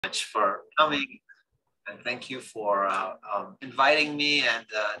Much for coming, and thank you for inviting me and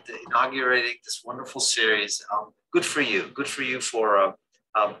inaugurating this wonderful series. Good for you. Good for you for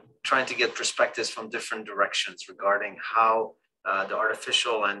trying to get perspectives from different directions regarding how the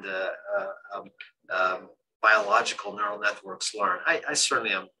artificial and biological neural networks learn. I certainly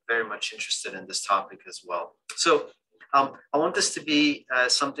am very much interested in this topic as well. So I want this to be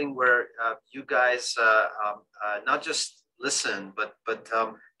something where you guys not just listen, but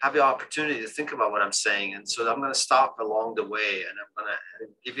have the opportunity to think about what I'm saying. And so I'm going to stop along the way, and I'm going to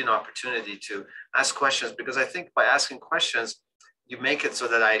give you an opportunity to ask questions, because I think by asking questions, you make it so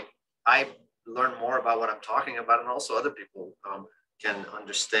that I learn more about what I'm talking about, and also other people can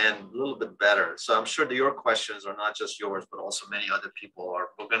understand a little bit better. So I'm sure that your questions are not just yours, but also many other people are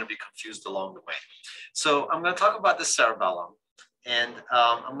going to be confused along the way. So I'm going to talk about the cerebellum. And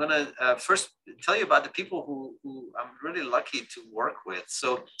I'm going to first tell you about the people who I'm really lucky to work with.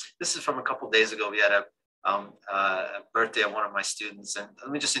 So this is from a couple of days ago. We had a birthday of one of my students. And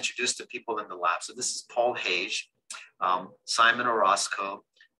let me just introduce the people in the lab. So this is Paul Hage, Simon Orozco,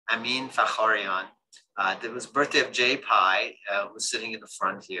 Amin Fakharian. There was birthday of Jay Pai, who's sitting in the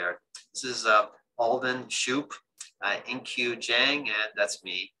front here. This is Alden Shoup, Inkyu Jang, and that's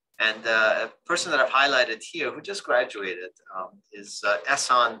me. And a person that I've highlighted here who just graduated is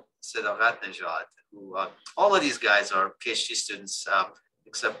Ehsan Sedaratnejad, who all of these guys are PhD students,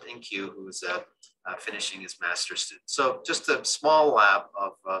 except Inkyu, who's finishing his master's student. So just a small lab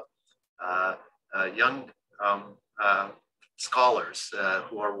of young scholars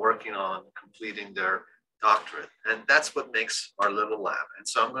who are working on completing their doctorate. And that's what makes our little lab. And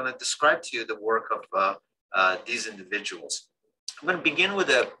so I'm going to describe to you the work of these individuals. I'm going to begin with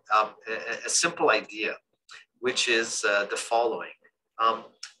a simple idea, which is the following.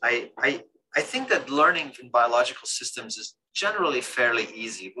 I think that learning in biological systems is generally fairly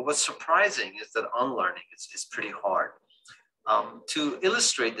easy, but what's surprising is that unlearning is pretty hard. To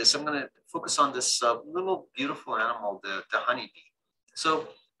illustrate this, I'm going to focus on this little beautiful animal, the honeybee. So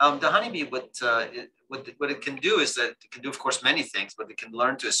the honeybee, what it can do is that it can do, of course, many things, but it can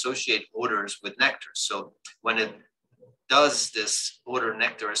learn to associate odors with nectar. So when it does this odor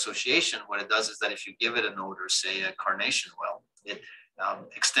nectar association, what it does is that if you give it an odor, say a carnation well, it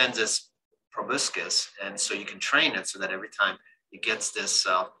extends its proboscis, and so you can train it so that every time it gets this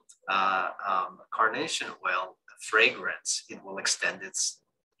carnation well fragrance, it will extend its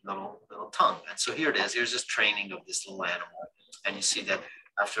little tongue. And so here it is. Here's this training of this little animal, and you see that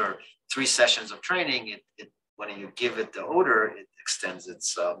after 3 sessions of training, when you give it the odor, it extends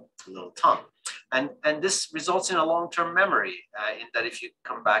its little tongue. And this results in a long-term memory, in that if you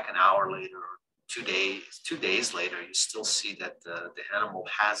come back an hour later or 2 days later, you still see that the animal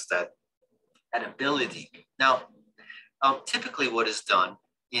has that ability. Now, typically what is done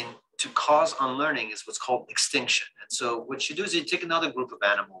to cause unlearning is what's called extinction. And so what you do is you take another group of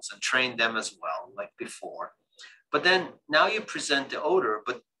animals and train them as well, like before. But then now you present the odor,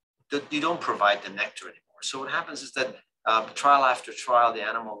 but you don't provide the nectar anymore. So what happens is that trial after trial, the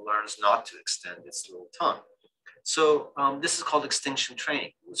animal learns not to extend its little tongue. So this is called extinction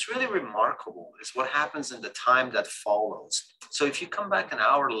training. What's really remarkable is what happens in the time that follows. So if you come back an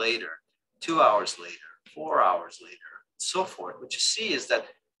hour later, 2 hours later, 4 hours later, so forth, what you see is that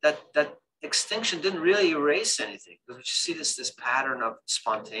extinction didn't really erase anything, because what you see is this pattern of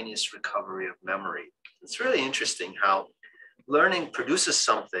spontaneous recovery of memory. It's really interesting how learning produces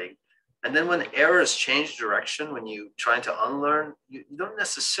something, and then when errors change direction, when you trying to unlearn, you don't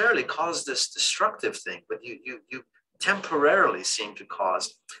necessarily cause this destructive thing, but you temporarily seem to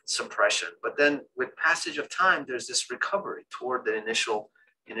cause suppression. But then with passage of time, there's this recovery toward the initial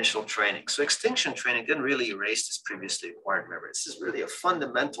training. So extinction training didn't really erase this previously acquired memory. This is really a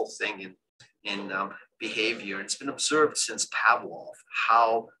fundamental thing in behavior. It's been observed since Pavlov,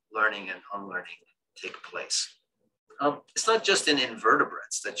 how learning and unlearning take place. It's not just in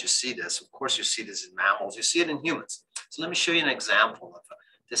invertebrates that you see this. Of course, you see this in mammals. You see it in humans. So let me show you an example of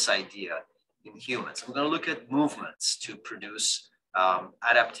this idea in humans. I'm going to look at movements to produce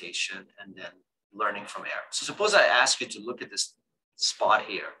adaptation and then learning from error. So suppose I ask you to look at this spot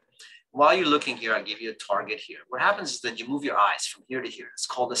here. While you're looking here, I give you a target here. What happens is that you move your eyes from here to here. It's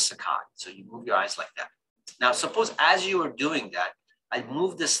called a saccade. So you move your eyes like that. Now, suppose as you are doing that, I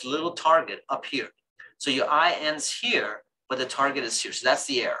move this little target up here. So your eye ends here, but the target is here. So that's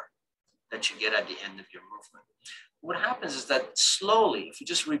the error that you get at the end of your movement. What happens is that slowly, if you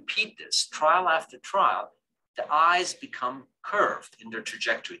just repeat this trial after trial, the eyes become curved in their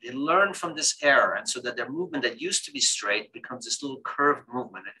trajectory. They learn from this error, and so that their movement that used to be straight becomes this little curved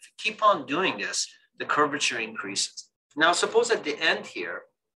movement. And if you keep on doing this, the curvature increases. Now, suppose at the end here,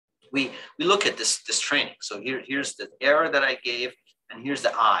 we look at this training. So here's the error that I gave, and here's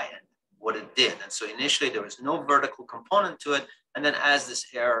the I and what it did. And so initially there was no vertical component to it. And then as this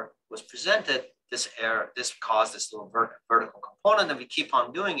error was presented, this caused this little vertical component, and we keep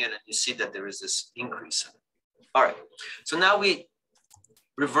on doing it, and you see that there is this increase in it. All right, so now we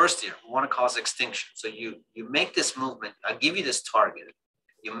reverse the error. We want to cause extinction. So you make this movement, I give you this target,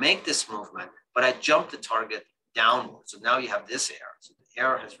 you make this movement, but I jump the target downward. So now you have this error. So the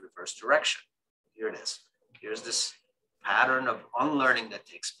error has reversed direction. Here it is. Here's this pattern of unlearning that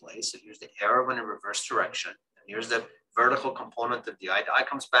takes place. So here's the error when in reverse direction. And here's the vertical component of the eye. The eye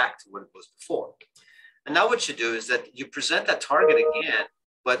comes back to what it was before. And now what you do is that you present that target again,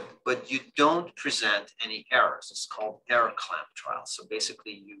 but you don't present any errors. It's called error clamp trial. So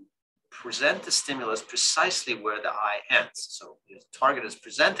basically you present the stimulus precisely where the eye ends. So the target is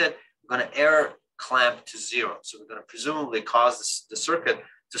presented, we're going to error clamp to 0. So we're going to presumably cause the circuit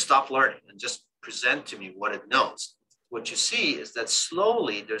to stop learning and just present to me what it knows. What you see is that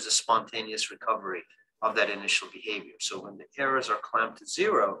slowly there's a spontaneous recovery of that initial behavior. So when the errors are clamped to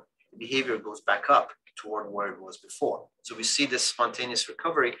 0, the behavior goes back up toward where it was before. So we see this spontaneous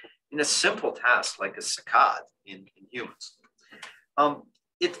recovery in a simple task like a saccade in humans.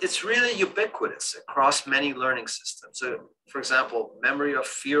 It's really ubiquitous across many learning systems. So for example, memory of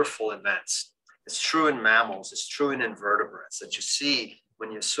fearful events. It's true in mammals, it's true in invertebrates, that you see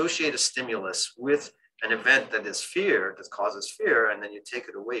when you associate a stimulus with an event that is fear, that causes fear, and then you take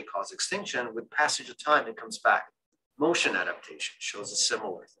it away, cause extinction, with passage of time, it comes back. Motion adaptation shows a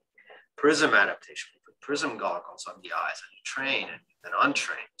similar thing. Prism adaptation, you put prism goggles on the eyes and you train and then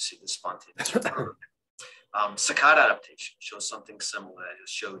untrain, you see the spontaneous recovery. Saccade adaptation shows something similar I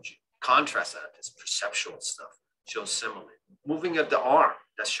just showed you. Contrast adaptation, perceptual stuff, shows similar. Moving of the arm,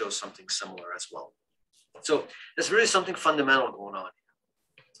 that shows something similar as well. So there's really something fundamental going on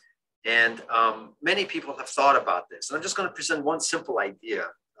here. And many people have thought about this. And I'm just going to present one simple idea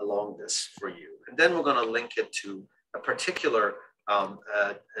along this for you. And then we're going to link it to a particular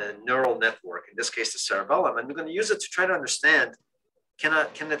a neural network, in this case, the cerebellum. And we're going to use it to try to understand, can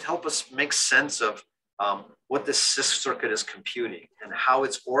it help us make sense of what this circuit is computing and how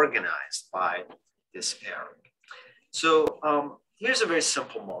it's organized by this error. So here's a very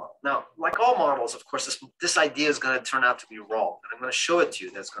simple model. Now, like all models, of course, this idea is going to turn out to be wrong. And I'm going to show it to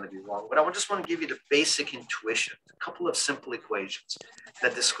you that's going to be wrong. But I just want to give you the basic intuition, a couple of simple equations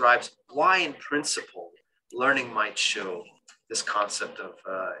that describes why, in principle, learning might show this concept of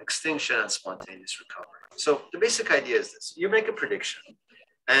extinction and spontaneous recovery. So the basic idea is this. You make a prediction,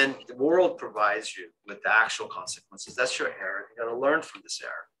 and the world provides you with the actual consequences. That's your error. You're going to learn from this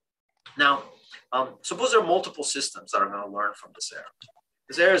error. Now, suppose there are multiple systems that are going to learn from this error.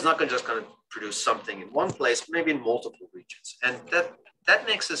 This error is not just going to produce something in one place, maybe in multiple regions. And that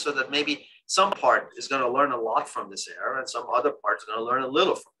makes it so that maybe some part is going to learn a lot from this error, and some other part is going to learn a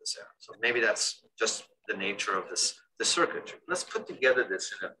little from this error. So maybe that's just the nature of the circuitry. Let's put together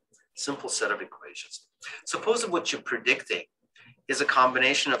this in a simple set of equations. Suppose that what you're predicting is a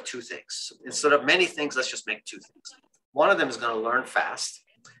combination of two things. So instead of many things, let's just make two things. One of them is going to learn fast.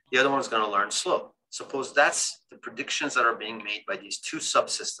 The other one is going to learn slow. Suppose that's the predictions that are being made by these two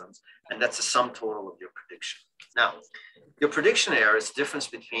subsystems, and that's the sum total of your prediction. Now, your prediction error is the difference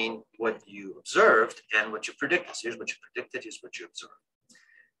between what you observed and what you predicted. So here's what you predicted, here's what you observed.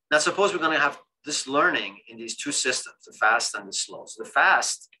 Now, suppose we're going to have this learning in these two systems, the fast and the slow. So the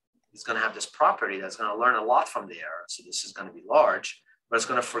fast is going to have this property that's going to learn a lot from the error. So this is going to be large, but it's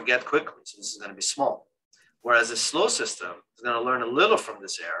going to forget quickly. So this is going to be small. Whereas the slow system is going to learn a little from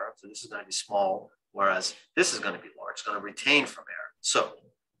this error. So this is going to be small, whereas this is going to be large. It's going to retain from error. So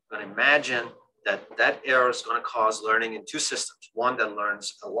I'm going to imagine that error is going to cause learning in two systems. One that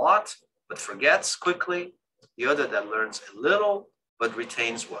learns a lot, but forgets quickly. The other that learns a little, but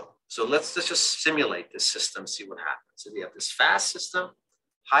retains well. So let's just simulate this system, see what happens. So we have this fast system,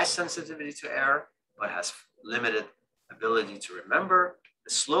 high sensitivity to error, but has limited ability to remember.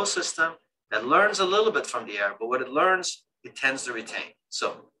 The slow system that learns a little bit from the error, but what it learns, it tends to retain.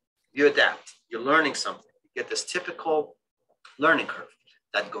 So you adapt, you're learning something. You get this typical learning curve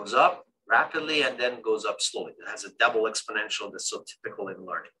that goes up rapidly and then goes up slowly. It has a double exponential that's so typical in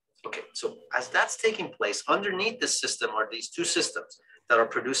learning. Okay, so as that's taking place, underneath this system are these two systems that are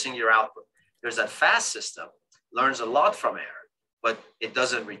producing your output. There's that fast system, learns a lot from error, but it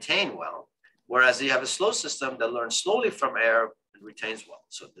doesn't retain well. Whereas you have a slow system that learns slowly from error and retains well.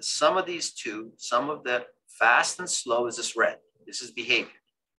 So the sum of these two, sum of the fast and slow is this red. This is behavior.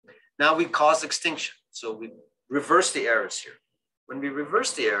 Now we cause extinction. So we reverse the errors here. When we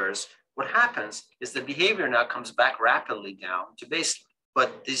reverse the errors, what happens is the behavior now comes back rapidly down to baseline.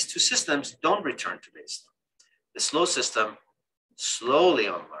 But these two systems don't return to baseline. The slow system slowly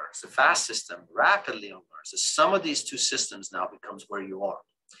unlearns. The fast system rapidly unlearns. The sum of these two systems now becomes where you are.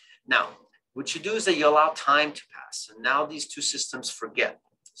 Now, what you do is that you allow time to pass. And now these two systems forget.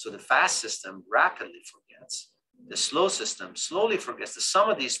 So the fast system rapidly forgets. The slow system slowly forgets. The sum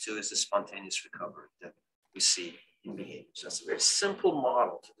of these two is the spontaneous recovery that we see in behaviors. That's a very simple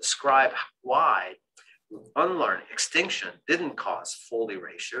model to describe why unlearning, extinction didn't cause full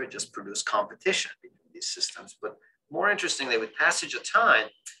erasure. It just produced competition between these systems. But more interestingly, with passage of time,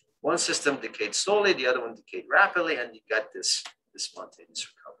 one system decayed slowly, the other one decayed rapidly, and you got this spontaneous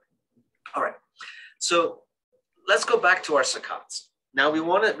recovery. All right, so let's go back to our saccades. Now we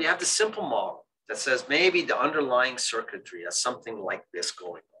have this simple model that says maybe the underlying circuitry has something like this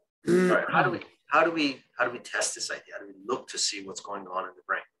going on. All right, how do we test this idea? How do we look to see what's going on in the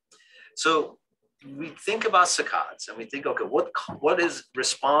brain? So we think about saccades and we think, okay, what is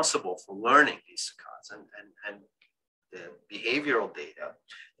responsible for learning these saccades? And the behavioral data,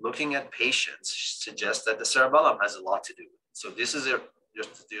 looking at patients, suggests that the cerebellum has a lot to do with it. So this is your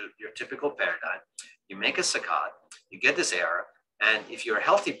typical paradigm. You make a saccade, you get this error, and if you're a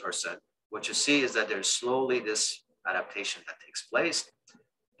healthy person, what you see is that there's slowly this adaptation that takes place,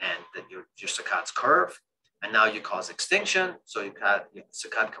 and that your saccades curve, and now you cause extinction. So your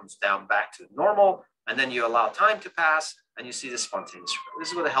saccade comes down back to normal, and then you allow time to pass, and you see the spontaneous recovery. This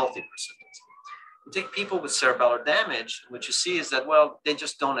is what a healthy person does. You take people with cerebellar damage, what you see is that, well, they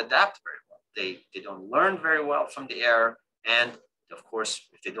just don't adapt very well. They don't learn very well from the error, and of course,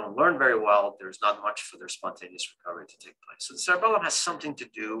 if they don't learn very well, there's not much for their spontaneous recovery to take place. So the cerebellum has something to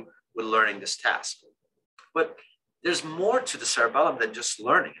do with learning this task. But there's more to the cerebellum than just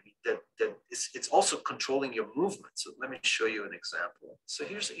learning. I mean, it's also controlling your movement. So let me show you an example. So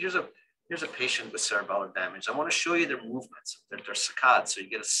here's a patient with cerebellar damage. I want to show you their movements, their saccades, so you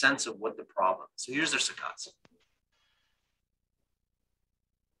get a sense of what the problem is. So here's their saccades.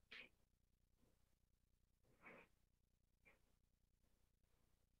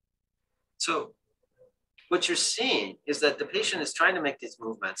 So what you're seeing is that the patient is trying to make these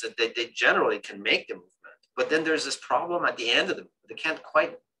movements, and they generally can make the movement, but then there's this problem at the end of the movement. They can't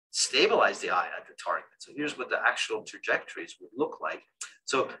quite stabilize the eye at the target. So here's what the actual trajectories would look like.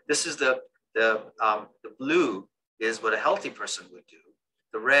 So this is the blue is what a healthy person would do.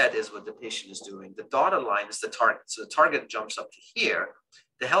 The red is what the patient is doing. The dotted line is the target. So the target jumps up to here.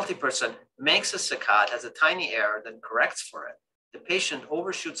 The healthy person makes a saccade, has a tiny error, then corrects for it. The patient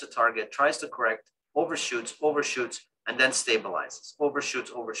overshoots a target, tries to correct, overshoots, and then stabilizes,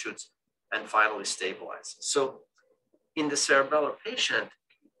 overshoots, and finally stabilizes. So in the cerebellar patient,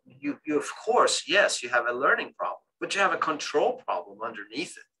 you of course, yes, you have a learning problem, but you have a control problem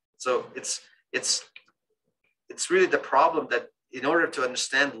underneath it. So it's really the problem that in order to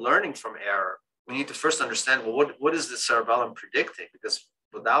understand learning from error, we need to first understand, well, what is the cerebellum predicting? Because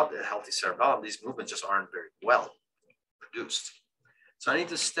without a healthy cerebellum, these movements just aren't very well produced. So I need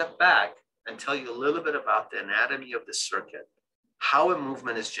to step back and tell you a little bit about the anatomy of the circuit, how a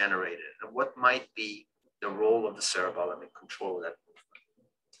movement is generated, and what might be the role of the cerebellum in control of that movement.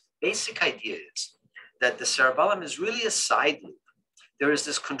 Basic idea is that the cerebellum is really a side loop. There is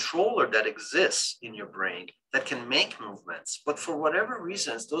this controller that exists in your brain that can make movements, but for whatever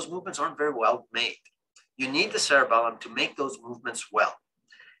reasons, those movements aren't very well made. You need the cerebellum to make those movements well.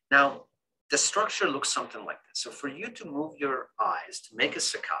 Now, the structure looks something like this. So for you to move your eyes to make a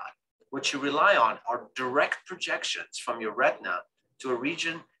saccade, what you rely on are direct projections from your retina to a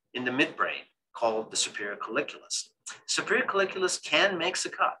region in the midbrain called the superior colliculus. Superior colliculus can make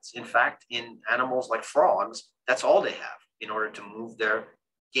saccades. In fact, in animals like frogs, that's all they have in order to move their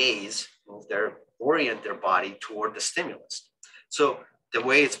gaze, orient their body toward the stimulus. So the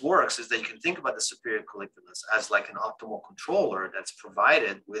way it works is that you can think about the superior colliculus as like an optimal controller that's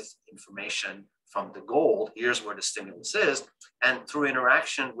provided with information from the gold. Here's where the stimulus is. And through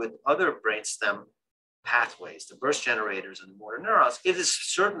interaction with other brainstem pathways, the burst generators and the motor neurons, it is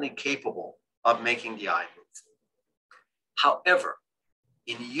certainly capable of making the eye move. However,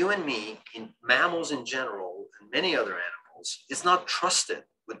 in you and me, in mammals in general, and many other animals, it's not trusted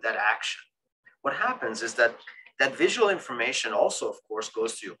with that action. What happens is that visual information also, of course,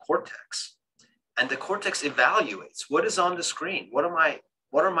 goes to your cortex, and the cortex evaluates what is on the screen. What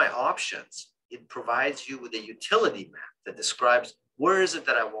are my options? It provides you with a utility map that describes where is it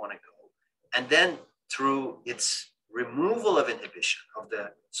that I want to go, and then through its removal of inhibition of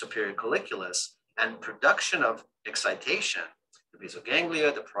the superior colliculus and production of excitation, the basal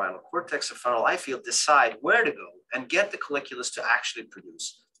ganglia, the parietal cortex, the frontal eye field decide where to go and get the colliculus to actually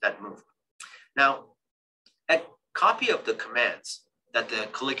produce that movement. Now, a copy of the commands that the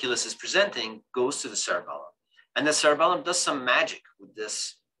colliculus is presenting goes to the cerebellum. And the cerebellum does some magic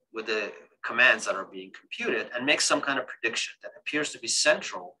with the commands that are being computed and makes some kind of prediction that appears to be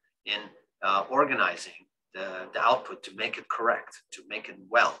central in organizing the output to make it correct, to make it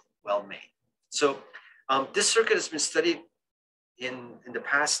well made. So this circuit has been studied in the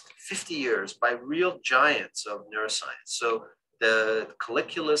past 50 years by real giants of neuroscience. So the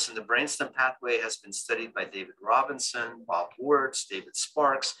colliculus and the brainstem pathway has been studied by David Robinson, Bob Wertz, David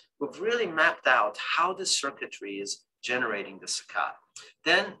Sparks, who've really mapped out how this circuitry is generating the saccade.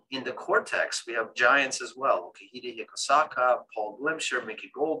 Then in the cortex, we have giants as well, Okihide Hikosaka, Paul Glimsher,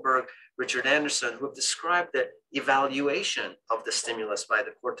 Mickey Goldberg, Richard Anderson, who have described the evaluation of the stimulus by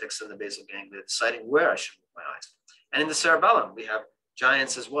the cortex and the basal ganglia, deciding where I should move my eyes. And in the cerebellum, we have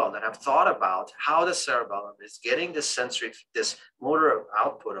giants as well that have thought about how the cerebellum is getting this sensory, this motor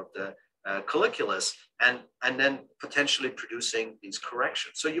output of the colliculus, and then potentially producing these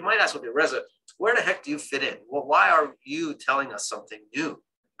corrections. So you might ask, okay, Reza, where the heck do you fit in? Well, why are you telling us something new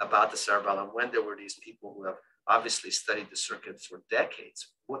about the cerebellum when there were these people who have obviously studied the circuit for decades?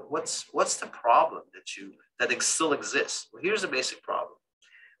 What's the problem that still exists? Well, here's the basic problem.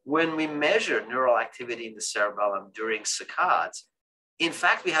 When we measure neural activity in the cerebellum during saccades, in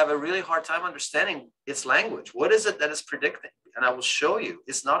fact, we have a really hard time understanding its language. What is it that is predicting? And I will show you,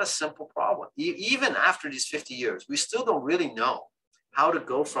 it's not a simple problem. Even after these 50 years, we still don't really know how to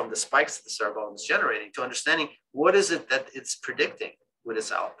go from the spikes that the cerebellum is generating to understanding what is it that it's predicting with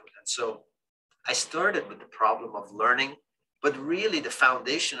its output. And so I started with the problem of learning, but really the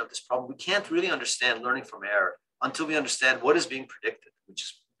foundation of this problem, we can't really understand learning from error until we understand what is being predicted, which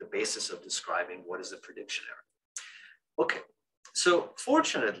is the basis of describing what is a prediction error. Okay. So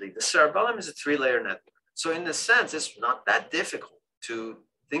fortunately, the cerebellum is a three-layer network. So in this sense, it's not that difficult to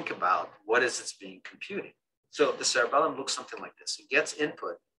think about what is it's being computing. So the cerebellum looks something like this. It gets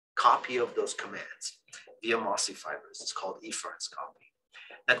input, copy of those commands via mossy fibers. It's called efferents copy.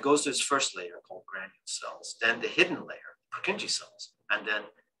 That goes to its first layer called granule cells, then the hidden layer, Purkinje cells, and then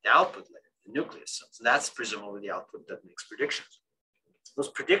the output layer, the nucleus cells. And that's presumably the output that makes predictions. Those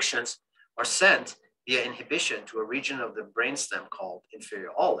predictions are sent via inhibition to a region of the brainstem called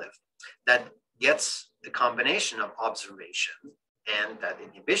inferior olive that gets the combination of observation and that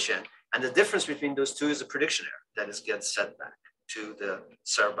inhibition. And the difference between those two is a prediction error that gets sent back to the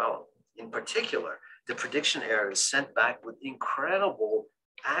cerebellum. In particular, the prediction error is sent back with incredible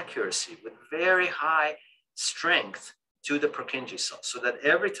accuracy, with very high strength to the Purkinje cell, so that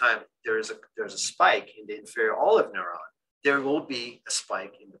every time there's a spike in the inferior olive neuron, there will be a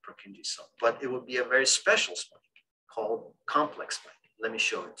spike in the Purkinje cell, but it will be a very special spike called complex spike. Let me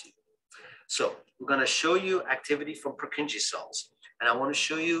show it to you. So we're going to show you activity from Purkinje cells, and I want to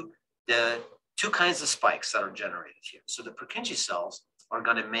show you the two kinds of spikes that are generated here. So the Purkinje cells are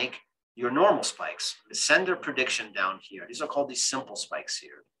going to make your normal spikes, send their prediction down here. These are called these simple spikes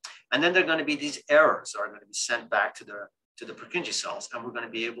here. And then there are going to be these errors that are going to be sent back to the Purkinje cells, and we're going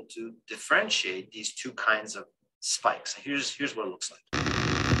to be able to differentiate these two kinds of spikes. Here's what it looks like.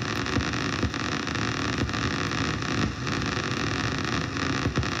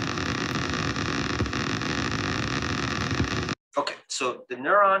 Okay, so the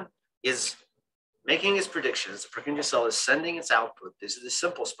neuron is making its predictions. The Purkinje cell is sending its output. These are the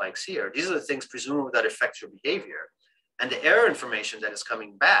simple spikes here. These are the things presumably that affect your behavior. And the error information that is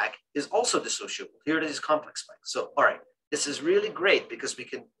coming back is also dissociable. Here it is, complex spikes. So, all right, this is really great because we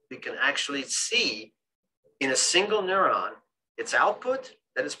can actually see in a single neuron, its output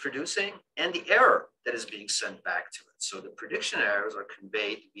that is producing and the error that is being sent back to it. So the prediction errors are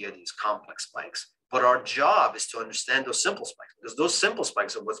conveyed via these complex spikes, but our job is to understand those simple spikes, because those simple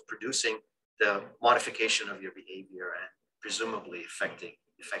spikes are what's producing the modification of your behavior and presumably affecting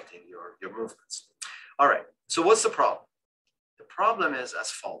your movements. All right, so what's the problem? The problem is as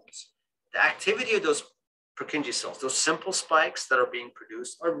follows. The activity of those Purkinje cells, those simple spikes that are being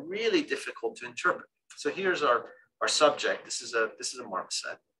produced, are really difficult to interpret. So here's our subject. This is a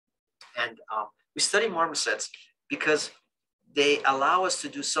marmoset. And we study marmosets because they allow us to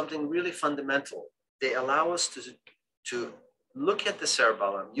do something really fundamental. They allow us to look at the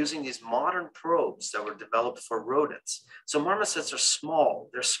cerebellum using these modern probes that were developed for rodents. So marmosets are small.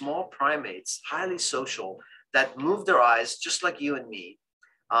 They're small primates, highly social, that move their eyes just like you and me.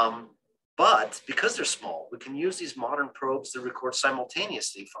 But because they're small, we can use these modern probes to record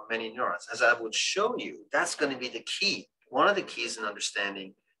simultaneously from many neurons. As I would show you, that's going to be the key, one of the keys in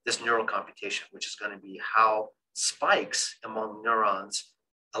understanding this neural computation, which is going to be how spikes among neurons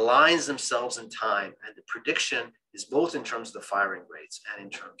aligns themselves in time. And the prediction is both in terms of the firing rates and in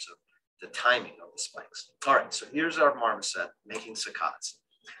terms of the timing of the spikes. All right, so here's our marmoset making saccades.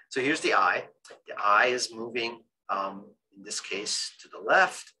 So here's the eye. The eye is moving, in this case, to the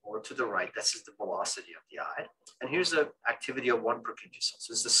left or to the right. This is the velocity of the eye. And here's the activity of one Purkinje cell.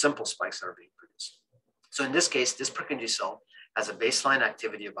 So this is the simple spikes that are being produced. So in this case, this Purkinje cell has a baseline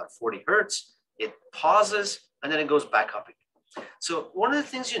activity of about 40 hertz. It pauses, and then it goes back up again. So one of the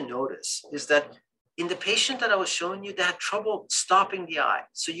things you notice is that in the patient that I was showing you, they had trouble stopping the eye.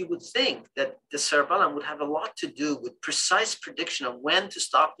 So you would think that the cerebellum would have a lot to do with precise prediction of when to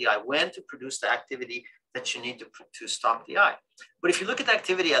stop the eye, when to produce the activity that you need to stop the eye. But if you look at the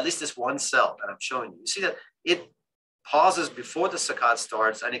activity, at least this one cell that I'm showing you, you see that it pauses before the saccade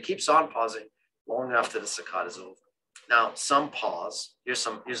starts, and it keeps on pausing long after the saccade is over. Now, some pause. Here's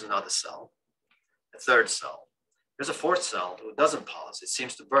another cell, a third cell. There's a fourth cell who doesn't pause. It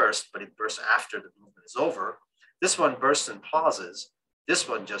seems to burst, but it bursts after the movement is over. This one bursts and pauses. This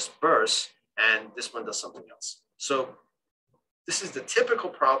one just bursts, and this one does something else. So this is the typical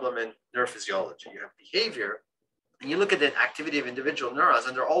problem in neurophysiology. You have behavior, and you look at the activity of individual neurons,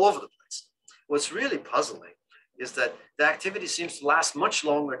 and they're all over the place. What's really puzzling is that the activity seems to last much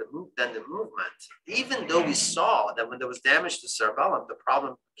longer than the movement, even though we saw that when there was damage to the cerebellum, the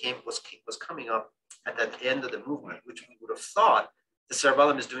problem was coming up at that end of the movement, which we would have thought the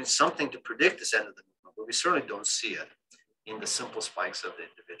cerebellum is doing something to predict this end of the movement, but we certainly don't see it in the simple spikes of the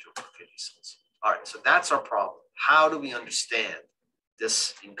individual Purkinje cells. All right, so that's our problem. How do we understand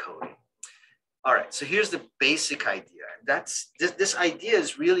this encoding? All right, so here's the basic idea. This idea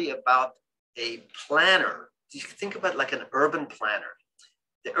is really about a planner. You can think about it like an urban planner.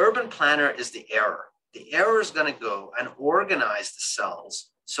 The urban planner is the error. The error is going to go and organize the cells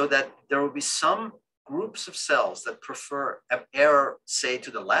so that there will be some groups of cells that prefer an error, say,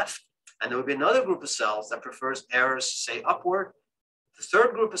 to the left, and there will be another group of cells that prefers errors, say, upward. The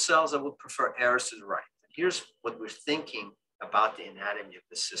third group of cells that would prefer errors to the right. And here's what we're thinking about the anatomy of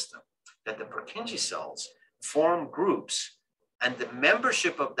the system, that the Purkinje cells form groups, and the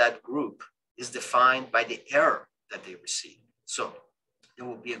membership of that group is defined by the error that they receive. So there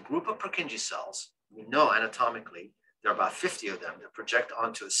will be a group of Purkinje cells. We know anatomically there are about 50 of them that project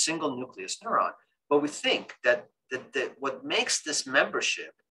onto a single nucleus neuron. But we think that what makes this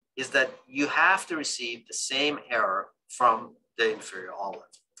membership is that you have to receive the same error from the inferior olive.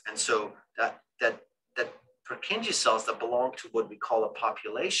 And so that Purkinje cells that belong to what we call a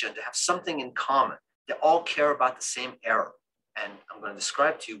population, they have something in common. They all care about the same error. And I'm going to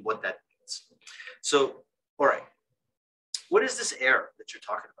describe to you what that means. So, all right, what is this error that you're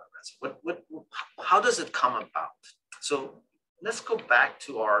talking about, Reza? How does it come about? So let's go back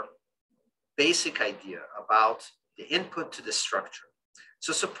to our basic idea about the input to the structure.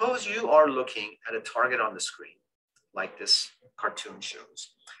 So suppose you are looking at a target on the screen, like this cartoon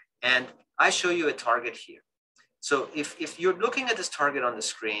shows, and I show you a target here. So if you're looking at this target on the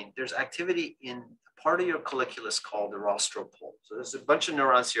screen, there's activity in part of your colliculus called the rostral pole. So there's a bunch of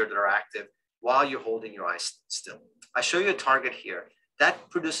neurons here that are active while you're holding your eyes still. I show you a target here. That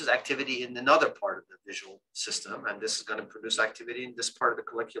produces activity in another part of the visual system, and this is going to produce activity in this part of the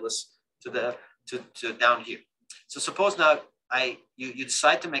colliculus to down here. So suppose now you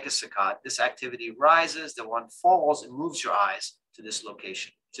decide to make a saccade. This activity rises, the one falls, and moves your eyes to this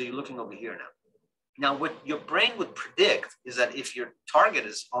location. So you're looking over here now. Now, what your brain would predict is that if your target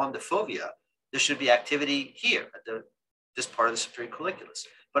is on the fovea, there should be activity here at this part of the superior colliculus.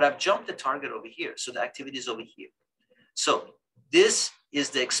 But I've jumped the target over here, so the activity is over here. So this is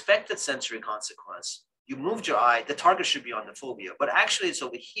the expected sensory consequence. You moved your eye, the target should be on the fovea, but actually it's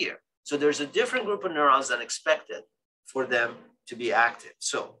over here. So there's a different group of neurons than expected for them to be active.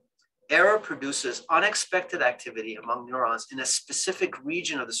 So error produces unexpected activity among neurons in a specific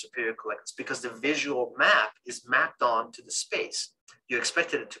region of the superior colliculus because the visual map is mapped on to the space. You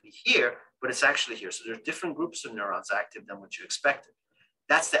expected it to be here, but it's actually here. So there's different groups of neurons active than what you expected.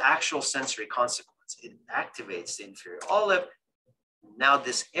 That's the actual sensory consequence. It activates the inferior olive. Now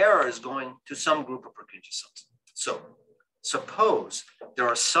this error is going to some group of Purkinje cells. So suppose there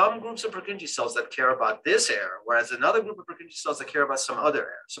are some groups of Purkinje cells that care about this error, whereas another group of Purkinje cells that care about some other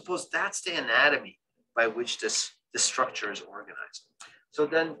error. Suppose that's the anatomy by which this structure is organized. So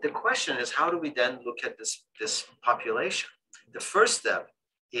then the question is, how do we then look at this population? The first step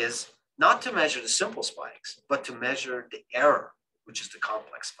is not to measure the simple spikes, but to measure the error, which is the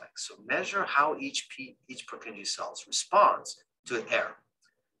complex spikes. So measure how each Purkinje cell responds to an error.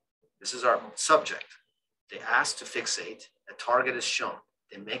 This is our subject. They ask to fixate, a target is shown.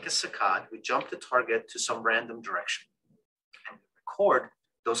 They make a saccade, we jump the target to some random direction and record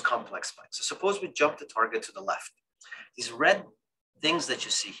those complex spikes. So suppose we jump the target to the left. These red things that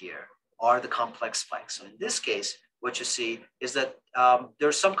you see here are the complex spikes. So in this case, what you see is that there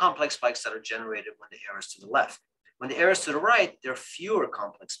are some complex spikes that are generated when the air is to the left. When the air is to the right, there are fewer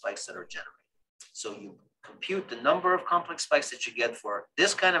complex spikes that are generated. So you compute the number of complex spikes that you get for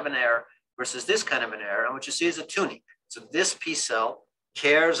this kind of an air versus this kind of an air, and what you see is a tuning. So this P cell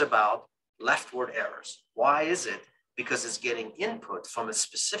cares about leftward errors. Why is it? Because it's getting input from a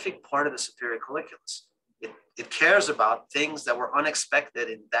specific part of the superior colliculus. It cares about things that were unexpected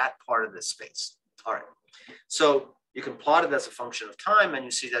in that part of the space. All right. So you can plot it as a function of time, and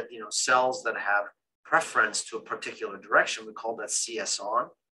you see that cells that have preference to a particular direction, we call that CS on,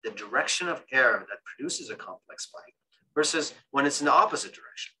 the direction of air that produces a complex spike, versus when it's in the opposite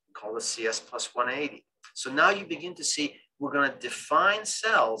direction, we call it CS plus 180. So now you begin to see we're going to define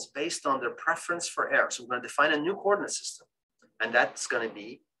cells based on their preference for air. So we're going to define a new coordinate system, and that's going to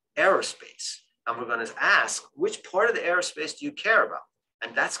be aerospace. And we're going to ask, which part of the aerospace do you care about?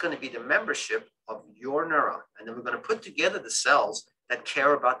 And that's going to be the membership of your neuron. And then we're going to put together the cells that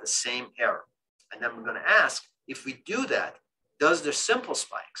care about the same error. And then we're going to ask, if we do that, does the simple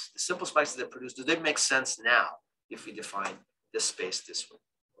spikes that they produce, do they make sense now if we define this space this way?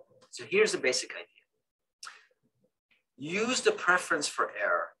 So here's the basic idea. Use the preference for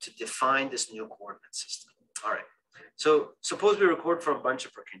error to define this new coordinate system. All right. So suppose we record for a bunch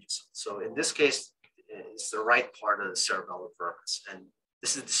of Purkinje cells. So in this case, it's the right part of the cerebellum vermis. And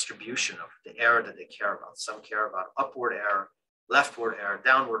this is the distribution of the error that they care about. Some care about upward error, leftward error,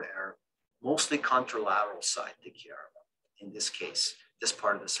 downward error, mostly contralateral side they care about. In this case, this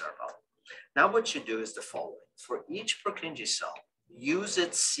part of the cerebellum. Now what you do is the following. For each Purkinje cell, use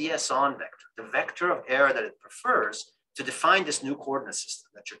its CS on vector, the vector of error that it prefers, to define this new coordinate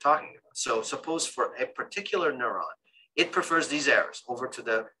system that you're talking about. So suppose for a particular neuron, it prefers these errors over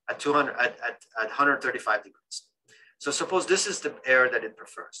to at 135 degrees. So suppose this is the error that it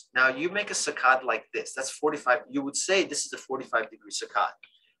prefers. Now you make a saccade like this. That's 45. You would say this is a 45-degree saccade.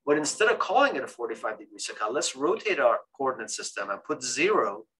 But instead of calling it a 45-degree saccade, let's rotate our coordinate system and put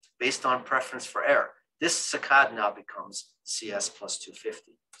 0 based on preference for error. This saccade now becomes CS plus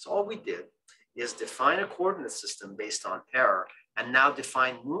 250. So all we did is define a coordinate system based on error and now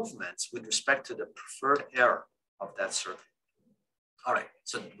define movements with respect to the preferred error of that circuit. All right,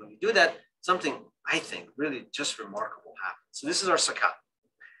 so when you do that, something I think really just remarkable happens. So this is our saccade.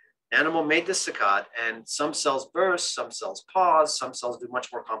 Animal made this saccade, and some cells burst, some cells pause, some cells do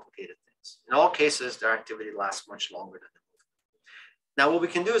much more complicated things. In all cases, their activity lasts much longer than the movement. Now, what we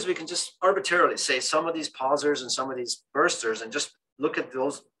can do is we can just arbitrarily say some of these pausers and some of these bursters and just look at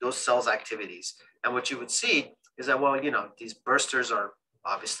those cells' activities. And what you would see is that, well, these bursters are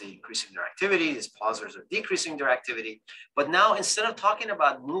obviously increasing their activity, these pausers are decreasing their activity. But now, instead of talking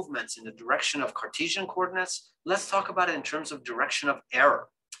about movements in the direction of Cartesian coordinates, let's talk about it in terms of direction of error.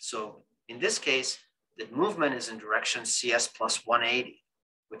 So in this case, the movement is in direction CS plus 180.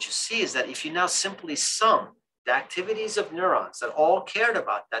 What you see is that if you now simply sum the activities of neurons that all cared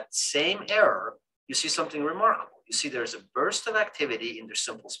about that same error, you see something remarkable. You see there's a burst of activity in their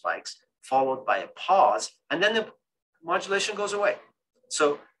simple spikes, followed by a pause, and then the modulation goes away.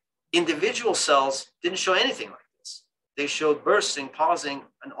 So individual cells didn't show anything like this. They showed bursting, pausing,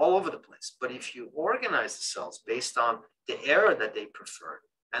 and all over the place. But if you organize the cells based on the error that they preferred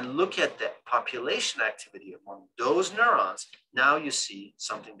and look at the population activity among those neurons, now you see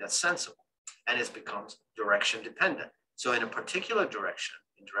something that's sensible, and it becomes direction dependent. So in a particular direction,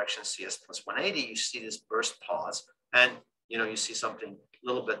 in direction CS plus 180, you see this burst pause, and you see something a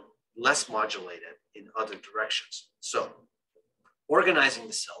little bit less modulated in other directions. So organizing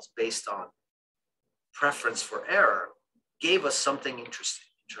the cells based on preference for error gave us something interesting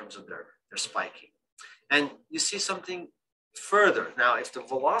in terms of their spiking. And you see something further. Now, if the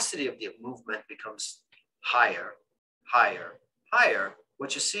velocity of the movement becomes higher,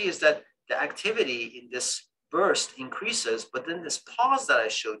 what you see is that the activity in this burst increases, but then this pause that I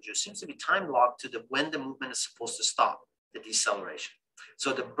showed you seems to be time locked to when the movement is supposed to stop, the deceleration.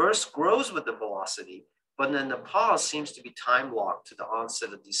 So the burst grows with the velocity, but then the pause seems to be time locked to the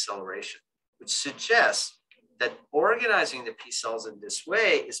onset of deceleration, which suggests that organizing the P cells in this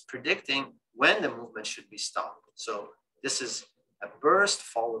way is predicting when the movement should be stopped. So this is a burst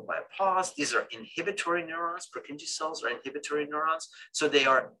followed by a pause. These are inhibitory neurons. Purkinje cells are inhibitory neurons. So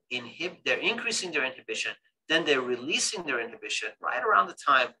they're increasing their inhibition, then they're releasing their inhibition right around the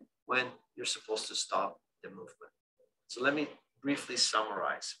time when you're supposed to stop the movement. So let me briefly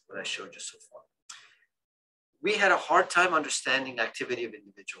summarize what I showed you so far. We had a hard time understanding activity of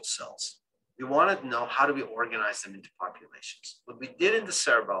individual cells. We wanted to know how do we organize them into populations. What we did in the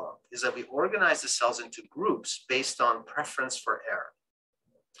cerebellum is that we organized the cells into groups based on preference for error.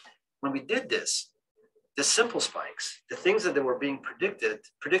 when we did this, the simple spikes, the things that were being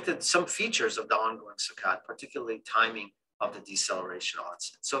predicted some features of the ongoing saccade, particularly timing of the deceleration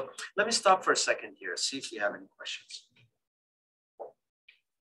onset. So let me stop for a second here, see if you have any questions.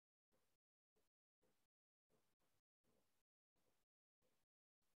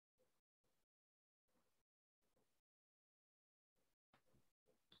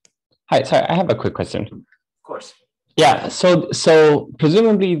 Hi, sorry, I have a quick question. Of course. Yeah, so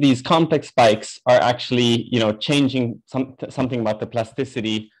presumably these complex spikes are actually, changing something about the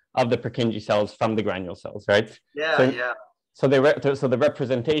plasticity of the Purkinje cells from the granule cells, right? Yeah. So the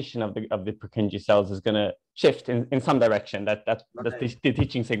representation of the Purkinje cells is going to shift in some direction. That's the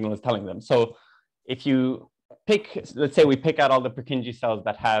teaching signal is telling them. So if you let's say we pick out all the Purkinje cells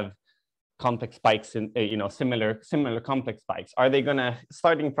that have complex spikes in similar complex spikes, are they going to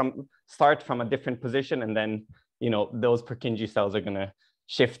start from a different position, and then those Purkinje cells are going to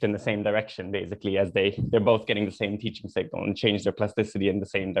shift in the same direction, basically, as they're both getting the same teaching signal and change their plasticity in the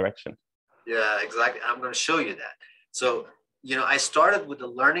same direction? Yeah, exactly. I'm going to show you that. So I started with the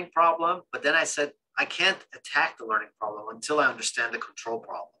learning problem, but then I said I can't attack the learning problem until I understand the control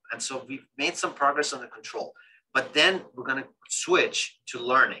problem. And so we've made some progress on the control, but then we're going to switch to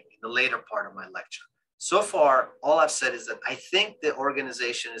learning in the later part of my lecture. So far, all I've said is that I think the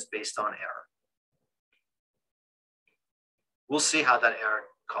organization is based on error. We'll see how that error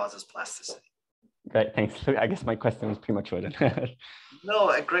causes plasticity. Great, thanks. I guess my question was premature then. No,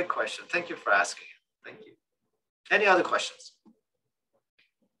 a great question. Thank you for asking. Thank you. Any other questions?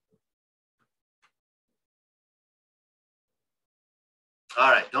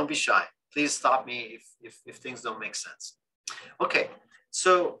 All right, don't be shy. Please stop me if things don't make sense. Okay,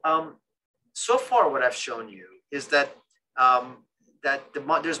 so so far what I've shown you is that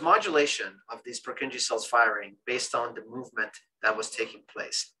there's modulation of these Purkinje cells firing based on the movement that was taking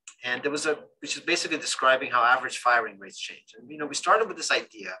place. And there was which is basically describing how average firing rates change. And we started with this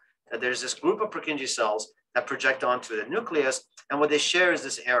idea that there's this group of Purkinje cells that project onto the nucleus, and what they share is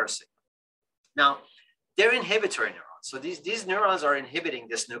this error signal. Now, they're inhibitory neurons. So these neurons are inhibiting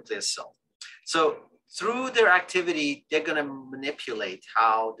this nucleus cell. So through their activity, they're going to manipulate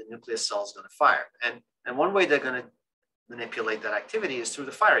how the nucleus cell is going to fire. And one way they're going to manipulate that activity is through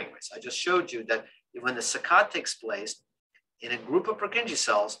the firing rates. I just showed you that when the saccade takes place in a group of Purkinje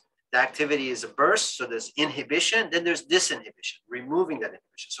cells, the activity is a burst. So there's inhibition, then there's disinhibition, removing that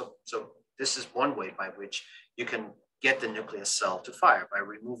inhibition. So this is one way by which you can get the nucleus cell to fire, by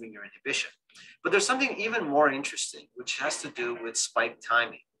removing your inhibition. But there's something even more interesting, which has to do with spike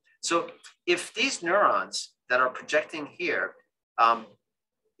timing. So if these neurons that are projecting here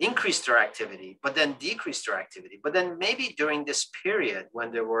increase their activity, but then decrease their activity, but then maybe during this period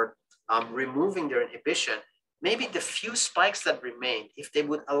when they were removing their inhibition, maybe the few spikes that remained, if they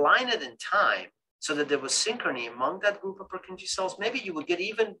would align it in time so that there was synchrony among that group of Purkinje cells, maybe you would get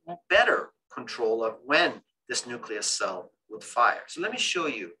even better control of when this nucleus cell would fire. So let me show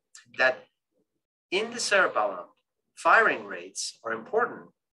you that in the cerebellum, firing rates are important,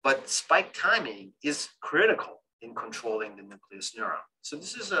 but spike timing is critical in controlling the nucleus neuron. So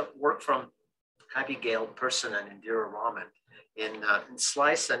this is a work from Abigail Person and Indira Raman in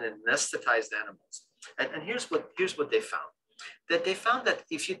sliced and anesthetized animals. And here's what they found. That they found that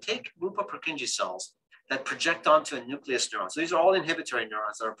if you take a group of Purkinje cells that project onto a nucleus neuron, so these are all inhibitory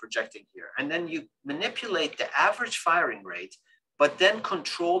neurons that are projecting here, and then you manipulate the average firing rate, but then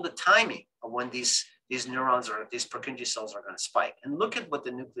control the timing of when these neurons or these Purkinje cells are going to spike. And look at what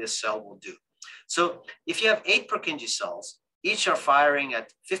the nucleus cell will do. So if you have 8 Purkinje cells, each are firing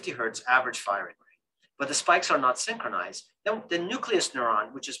at 50 hertz average firing rate, but the spikes are not synchronized, then the nucleus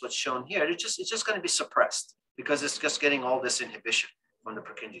neuron, which is what's shown here, it's just going to be suppressed because it's just getting all this inhibition from the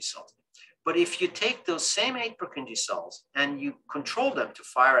Purkinje cells. But if you take those same 8 Purkinje cells and you control them to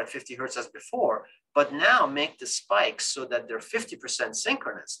fire at 50 hertz as before, but now make the spikes so that they're 50%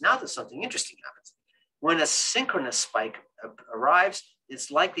 synchronous, now there's something interesting happens. When a synchronous spike arrives, it's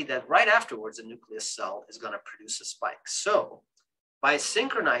likely that right afterwards, a nucleus cell is going to produce a spike. So by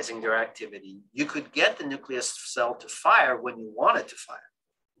synchronizing their activity, you could get the nucleus cell to fire when you want it to fire.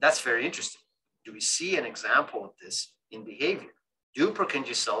 That's very interesting. Do we see an example of this in behavior? Do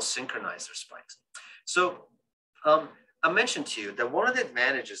Purkinje cells synchronize their spikes? So I mentioned to you that one of the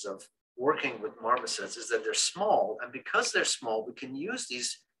advantages of working with marmosets is that they're small. And because they're small, we can use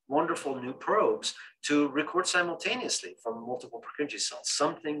these wonderful new probes to record simultaneously from multiple Purkinje cells,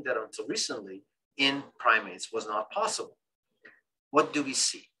 something that until recently in primates was not possible. What do we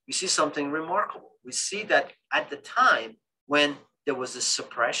see? We see something remarkable. We see that at the time when there was a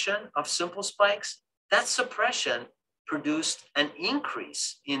suppression of simple spikes, that suppression produced an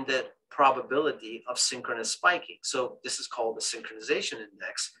increase in the probability of synchronous spiking. So this is called the synchronization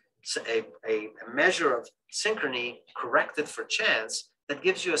index, a measure of synchrony corrected for chance that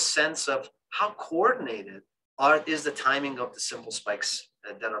gives you a sense of how coordinated is the timing of the simple spikes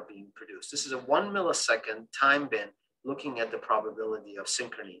that are being produced. This is a 1 millisecond time bin looking at the probability of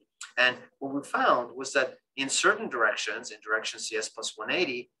synchrony. And what we found was that in certain directions, in direction CS plus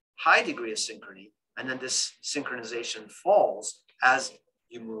 180, high degree of synchrony, and then this synchronization falls as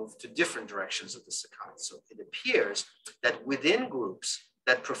you move to different directions of the saccade. So it appears that within groups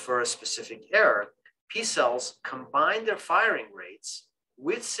that prefer a specific error, P cells combine their firing rates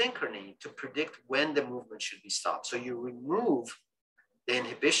with synchrony to predict when the movement should be stopped. So you remove the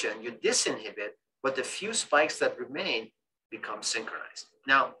inhibition, you disinhibit, but the few spikes that remain become synchronized.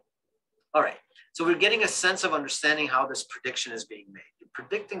 Now, all right, so we're getting a sense of understanding how this prediction is being made. You're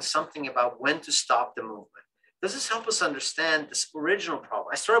predicting something about when to stop the movement. Does this help us understand this original problem?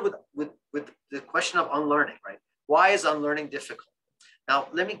 I started with the question of unlearning, right? Why is unlearning difficult? Now,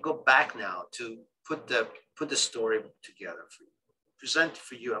 let me go back now to put the story together for you. Present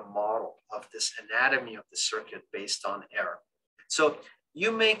for you a model of this anatomy of the circuit based on error. So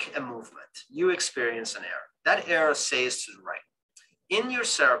you make a movement, you experience an error. That error says to the right. In your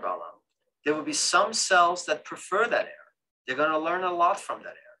cerebellum, there will be some cells that prefer that error. They're going to learn a lot from that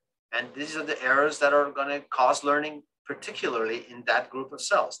error. And these are the errors that are going to cause learning, particularly in that group of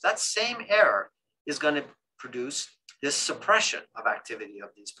cells. That same error is going to produce this suppression of activity of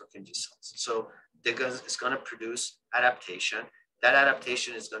these Purkinje cells. So it's going to produce adaptation. That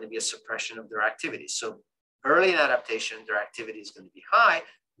adaptation is going to be a suppression of their activity. So early in adaptation, their activity is going to be high.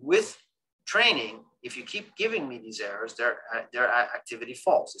 With training, if you keep giving me these errors, their activity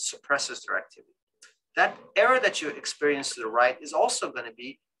falls. It suppresses their activity. That error that you experience to the right is also going to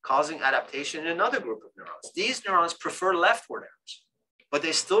be causing adaptation in another group of neurons. These neurons prefer leftward errors, but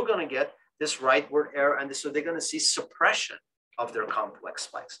they're still going to get this rightward error, and so they're going to see suppression of their complex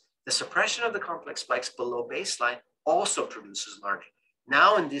spikes. The suppression of the complex spikes below baseline also produces learning.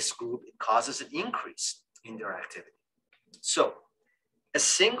 Now in this group, it causes an increase in their activity. So a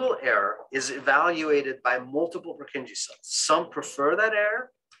single error is evaluated by multiple Purkinje cells. Some prefer that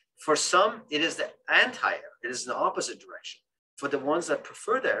error. For some, it is the anti-error. It is in the opposite direction. For the ones that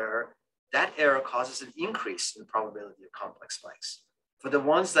prefer the error, that error causes an increase in the probability of complex spikes. For the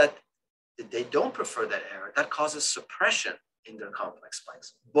ones that they don't prefer that error, that causes suppression in their complex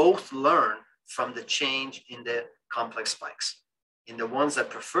spikes. Both learn from the change in the complex spikes. In the ones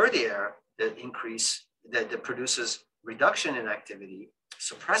that prefer the error, the increase that produces reduction in activity,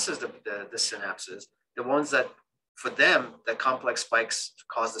 suppresses the synapses. The ones that, for them, the complex spikes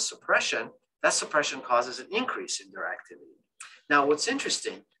cause the suppression, that suppression causes an increase in their activity. Now, what's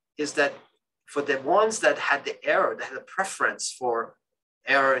interesting is that for the ones that had the error, that had a preference for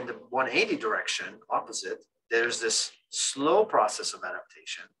error in the 180 direction, opposite, there's this slow process of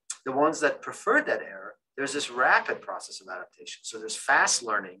adaptation. The ones that preferred that error, there's this rapid process of adaptation. So there's fast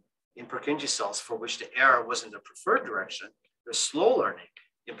learning in Purkinje cells for which the error was in the preferred direction. There's slow learning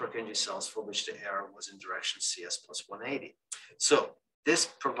in Purkinje cells for which the error was in direction CS plus 180. So this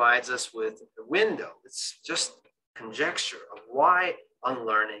provides us with a window. It's just conjecture of why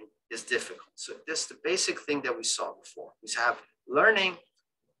unlearning is difficult. So this is the basic thing that we saw before. We have learning,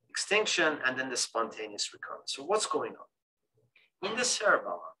 extinction, and then the spontaneous recurrence. So what's going on? In the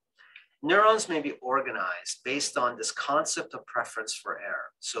cerebellum, neurons may be organized based on this concept of preference for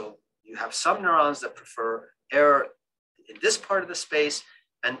error. So you have some neurons that prefer error in this part of the space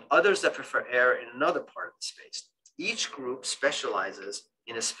and others that prefer error in another part of the space. Each group specializes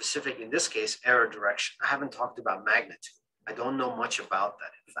in a specific, in this case, error direction. I haven't talked about magnitude. I don't know much about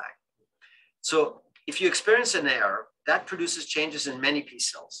that, in fact. So if you experience an error, that produces changes in many P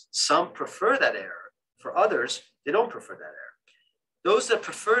cells. Some prefer that error. For others, they don't prefer that error. Those that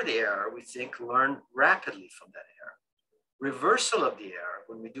prefer the error, we think, learn rapidly from that error. Reversal of the error,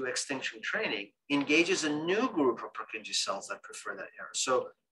 when we do extinction training, engages a new group of Purkinje cells that prefer that error. So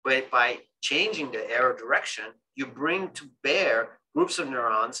by changing the error direction, you bring to bear groups of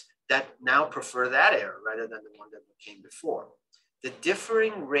neurons that now prefer that error rather than the one that came before. The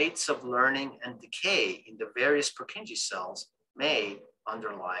differing rates of learning and decay in the various Purkinje cells may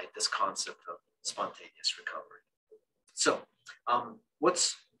underlie this concept of spontaneous recovery. So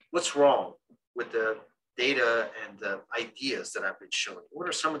what's wrong with the data and the ideas that I've been showing? What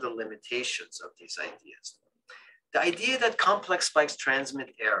are some of the limitations of these ideas? The idea that complex spikes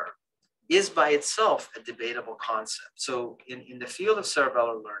transmit error is by itself a debatable concept. So in the field of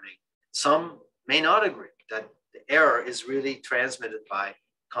cerebellar learning, some may not agree that the error is really transmitted by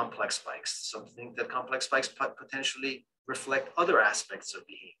complex spikes. Some think that complex spikes potentially reflect other aspects of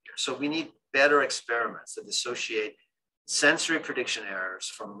behavior. So we need better experiments that dissociate sensory prediction errors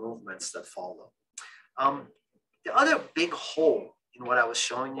from movements that follow. The other big hole in what I was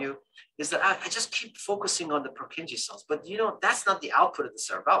showing you is that I just keep focusing on the Purkinje cells, but that's not the output of the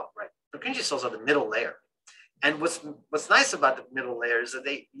cerebellum, right? Purkinje cells are the middle layer. And what's nice about the middle layer is that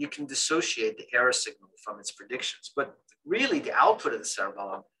you can dissociate the error signal from its predictions. But really the output of the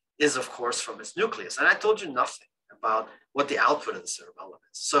cerebellum is, of course, from its nucleus. And I told you nothing about what the output of the cerebellum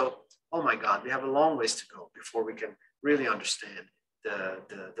is. So, oh my God, we have a long ways to go before we can really understand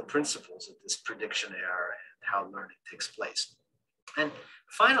the principles of this prediction error and how learning takes place. And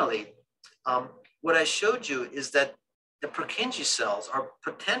finally, what I showed you is that the Purkinje cells are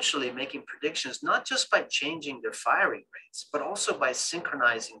potentially making predictions not just by changing their firing rates, but also by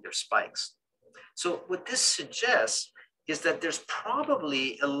synchronizing their spikes. So what this suggests is that there's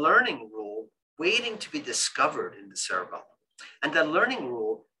probably a learning rule waiting to be discovered in the cerebellum. And that learning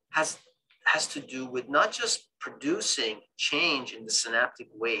rule has to do with not just producing change in the synaptic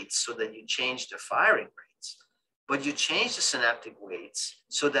weights so that you change the firing rates, but you change the synaptic weights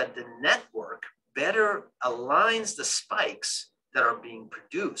so that the network better aligns the spikes that are being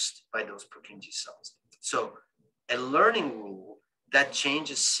produced by those Purkinje cells. So a learning rule that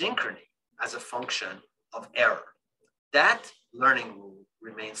changes synchrony as a function of error. That learning rule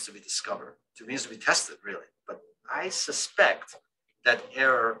remains to be discovered, remains to be tested, really. But I suspect that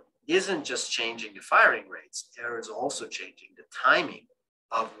error isn't just changing the firing rates, error is also changing the timing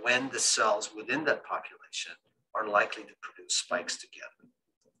of when the cells within that population are likely to produce spikes together.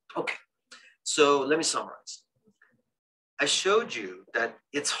 Okay. So let me summarize. I showed you that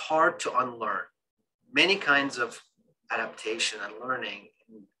it's hard to unlearn many kinds of adaptation and learning.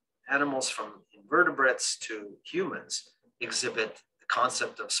 Animals from invertebrates to humans exhibit the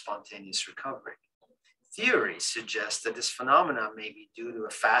concept of spontaneous recovery. Theory suggests that this phenomenon may be due to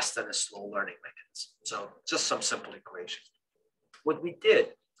a fast and a slow learning mechanism. So just some simple equations. What we did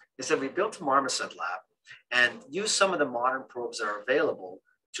is that we built a marmoset lab and used some of the modern probes that are available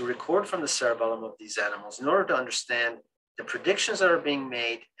to record from the cerebellum of these animals in order to understand the predictions that are being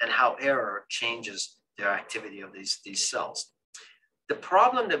made and how error changes their activity of these cells. The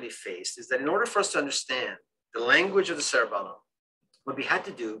problem that we faced is that in order for us to understand the language of the cerebellum, what we had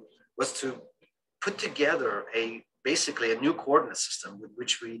to do was to put together basically a new coordinate system with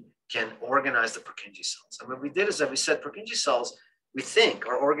which we can organize the Purkinje cells. And what we did is that we said Purkinje cells, we think,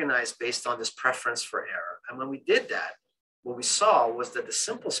 are organized based on this preference for error. And when we did that, what we saw was that the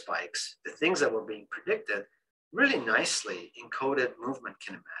simple spikes, the things that were being predicted, really nicely encoded movement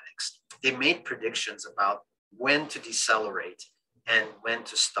kinematics. They made predictions about when to decelerate and when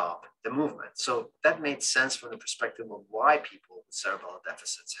to stop the movement. So that made sense from the perspective of why people with cerebellar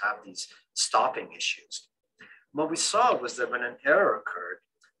deficits have these stopping issues. What we saw was that when an error occurred,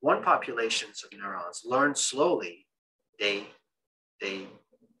 one population of neurons learned slowly, the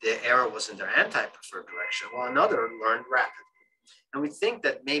error was in their anti-preferred direction, while another learned rapidly. And we think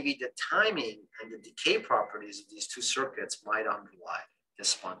that maybe the timing and the decay properties of these two circuits might underlie this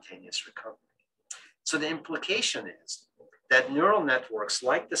spontaneous recovery. So the implication is that neural networks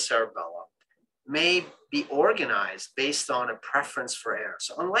like the cerebellum may be organized based on a preference for error.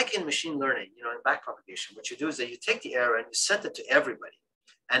 So unlike in machine learning, in backpropagation, what you do is that you take the error and you send it to everybody.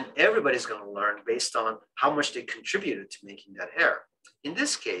 And everybody's going to learn based on how much they contributed to making that error. In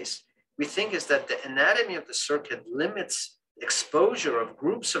this case, we think is that the anatomy of the circuit limits exposure of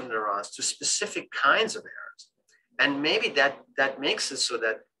groups of neurons to specific kinds of errors. And maybe that makes it so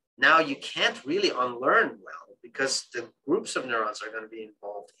that now you can't really unlearn well, because the groups of neurons are going to be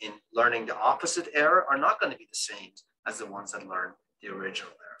involved in learning the opposite error are not going to be the same as the ones that learn the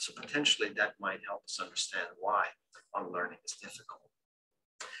original error. So potentially that might help us understand why unlearning is difficult.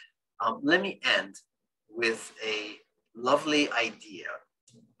 Let me end with a lovely idea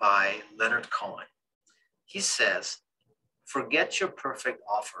by Leonard Cohen. He says, "Forget your perfect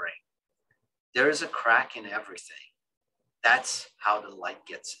offering. There is a crack in everything. That's how the light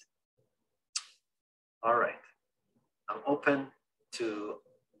gets in." All right. I'm open to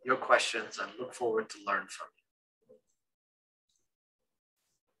your questions and look forward to learn from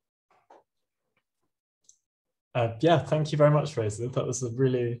you. Yeah, thank you very much, Reza. That was a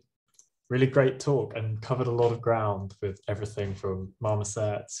really great talk and covered a lot of ground with everything from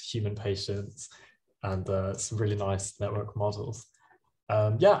marmosets, human patients, and some really nice network models.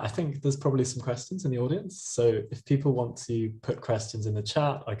 Yeah, I think there's probably some questions in the audience. So if people want to put questions in the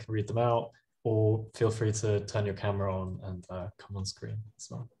chat, I can read them out, or feel free to turn your camera on and come on screen as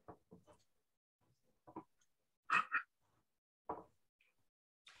well.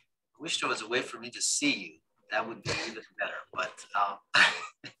 wish there was a way for me to see you. That would be even better. But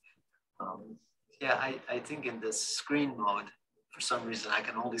yeah, I think in this screen mode, for some reason, I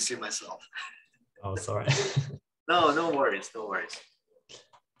can only see myself. Oh, sorry. No, no worries, no worries.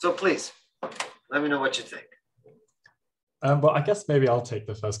 So please, let me know what you think. Well, I guess maybe I'll take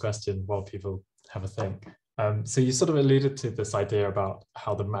the first question while people have a think. So you sort of alluded to this idea about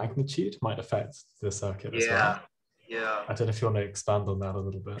how the magnitude might affect the circuit as well. Yeah. I don't know if you want to expand on that a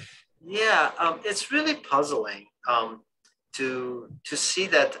little bit. Yeah, it's really puzzling to see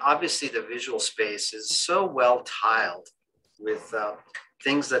that obviously the visual space is so well tiled with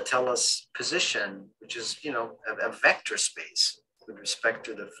things that tell us position, which is, you know, a vector space with respect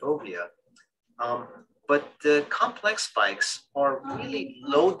to the fovea. But the complex spikes are really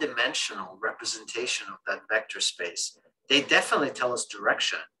low dimensional representation of that vector space. They definitely tell us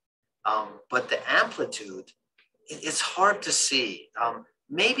direction, but the amplitude, it's hard to see.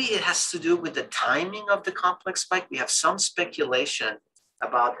 Maybe it has to do with the timing of the complex spike. We have some speculation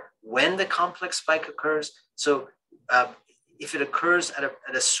about when the complex spike occurs. So if it occurs at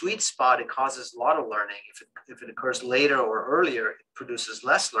a sweet spot, it causes a lot of learning. If it occurs later or earlier, it produces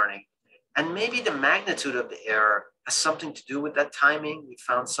less learning. And maybe the magnitude of the error has something to do with that timing. We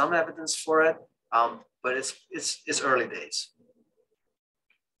found some evidence for it, but it's early days.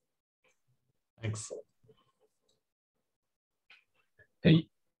 Thanks. Hey,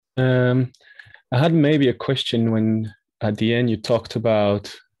 I had maybe a question when at the end you talked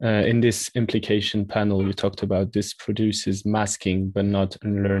about, in this implication panel, you talked about this produces masking but not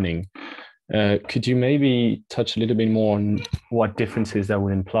unlearning. Could you maybe touch a little bit more on what differences that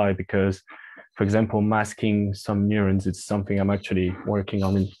would imply? Because, for example, masking some neurons, it's something I'm actually working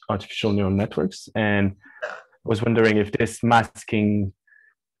on in artificial neural networks. And I was wondering if this masking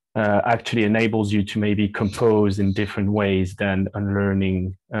actually enables you to maybe compose in different ways than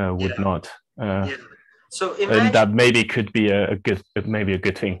unlearning would not. So and that maybe could be a good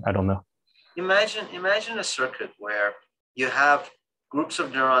thing. I don't know. Imagine a circuit where you have groups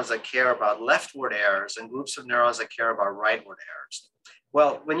of neurons that care about leftward errors and groups of neurons that care about rightward errors.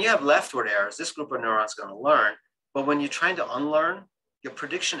 Well, when you have leftward errors, this group of neurons is going to learn. But when you're trying to unlearn, your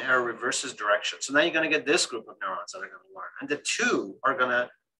prediction error reverses direction. So now you're going to get this group of neurons that are going to learn. And the two are going to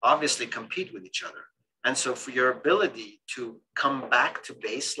obviously compete with each other. And so for your ability to come back to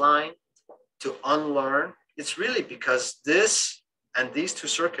baseline, to unlearn, it's really because this and these two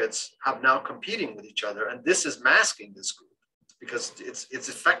circuits have now competing with each other. And this is masking this group because it's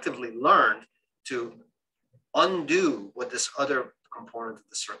effectively learned to undo what this other component of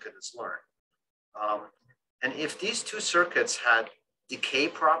the circuit has learned. And if these two circuits had decay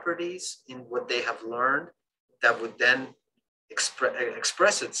properties in what they have learned that would then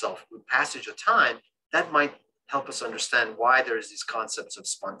express itself with passage of time, that might help us understand why there's these concepts of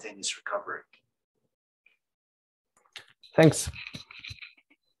spontaneous recovery. Thanks.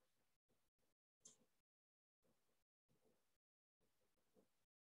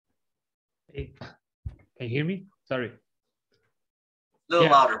 Hey, can you hear me? Sorry. A little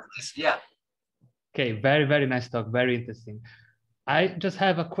louder, please. Yeah. Okay, very, very nice talk. Very interesting. I just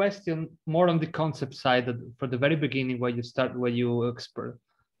have a question more on the concept side for the very beginning where you talk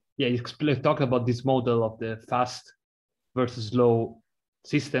about this model of the fast versus slow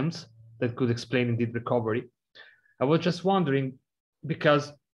systems that could explain indeed recovery. I was just wondering,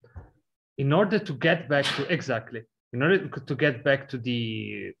 because in order to get back to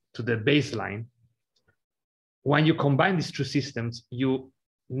the baseline, when you combine these two systems, you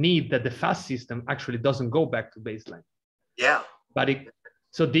need that the fast system actually doesn't go back to baseline. Yeah. But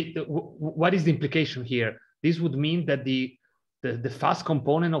what is the implication here? This would mean that the fast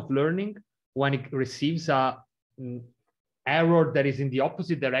component of learning, when it receives a error that is in the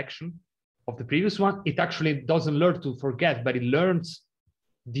opposite direction of the previous one, it actually doesn't learn to forget, but it learns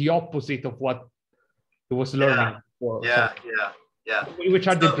the opposite of what it was learning for. Yeah. Which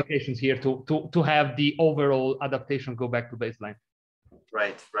are the implications here to have the overall adaptation go back to baseline?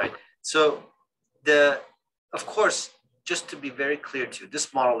 Right. So of course, just to be very clear to you,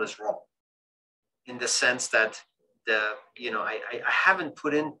 this model is wrong in the sense that I haven't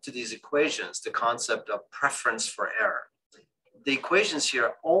put into these equations the concept of preference for error. The equations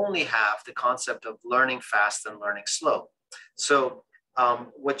here only have the concept of learning fast and learning slow. So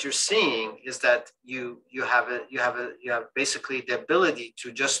what you're seeing is that you have basically the ability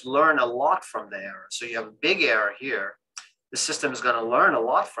to just learn a lot from the error. So you have a big error here. The system is going to learn a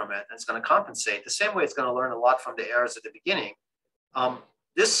lot from it and it's going to compensate the same way it's going to learn a lot from the errors at the beginning.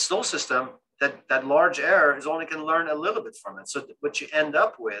 This slow system, that large error is only going to learn a little bit from it. So what you end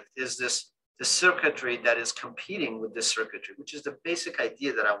up with is this the circuitry that is competing with this circuitry, which is the basic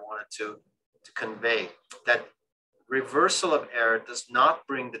idea that I wanted to convey, that reversal of error does not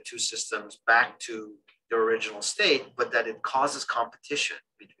bring the two systems back to their original state, but that it causes competition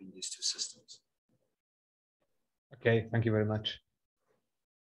between these two systems. Okay, thank you very much.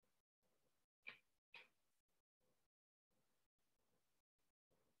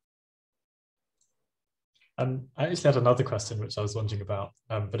 I actually had another question which I was wondering about,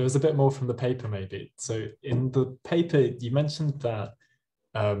 but it was a bit more from the paper maybe. So in the paper, you mentioned that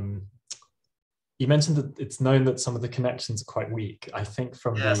it's known that some of the connections are quite weak. I think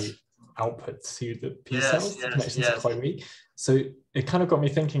from the output to the P cells, the connections are quite weak. So it kind of got me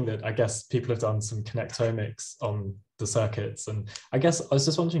thinking that I guess people have done some connectomics on the circuits. And I guess I was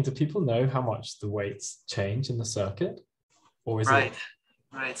just wondering, do people know how much the weights change in the circuit? Or is it?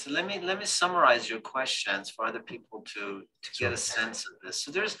 Right. So let me summarize your questions for other people to get a sense of this. So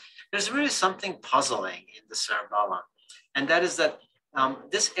there's really something puzzling in the cerebellum, and that is that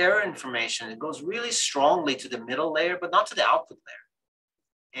this error information, it goes really strongly to the middle layer, but not to the output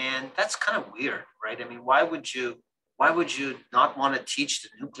layer, and that's kind of weird, right? I mean, why would you not want to teach the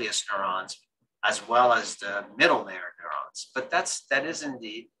nucleus neurons as well as the middle layer neurons? But that is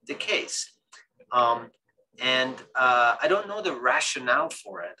indeed the case. And I don't know the rationale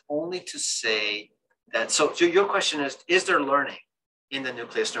for it, only to say that, so your question is there learning in the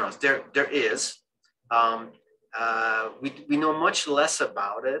nucleus neurons? There is. We know much less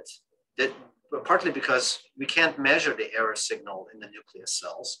about it, partly because we can't measure the error signal in the nucleus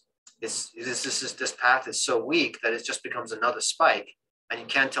cells. This path is so weak that it just becomes another spike, and you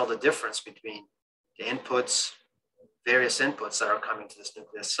can't tell the difference between the inputs, various inputs that are coming to this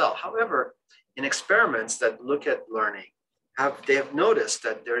nucleus cell. However, in experiments that look at learning, they have noticed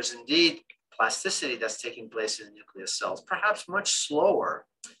that there's indeed plasticity that's taking place in the nucleus cells, perhaps much slower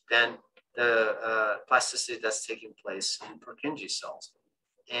than the plasticity that's taking place in Purkinje cells.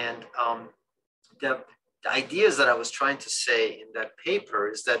 And the ideas that I was trying to say in that paper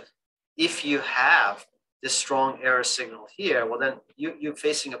is that if you have this strong error signal here, well, then you're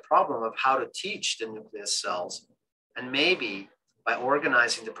facing a problem of how to teach the nucleus cells. And maybe by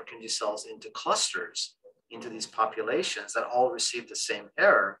organizing the Purkinje cells into clusters, into these populations that all receive the same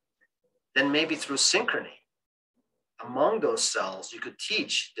error, then maybe through synchrony among those cells, you could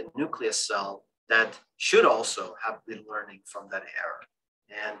teach the nucleus cell that should also have been learning from that error.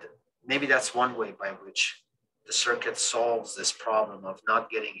 And maybe that's one way by which the circuit solves this problem of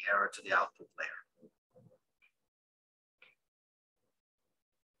not getting error to the output layer.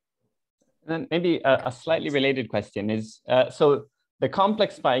 And then maybe a slightly related question is, so the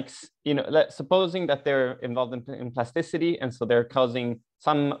complex spikes, supposing that they're involved in plasticity, and so they're causing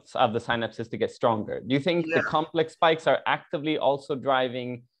some of the synapses to get stronger. Do you think the complex spikes are actively also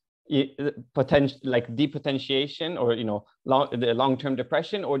driving potential, like depotentiation, or the long-term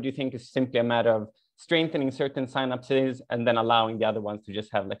depression, or do you think it's simply a matter of strengthening certain synapses and then allowing the other ones to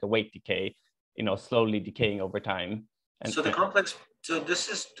just have like a weight decay, slowly decaying over time? And so the complex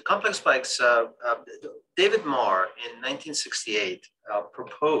spikes. David Marr in 1968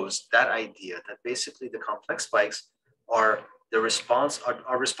 proposed that idea that basically the complex spikes are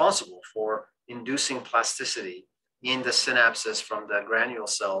responsible for inducing plasticity in the synapses from the granule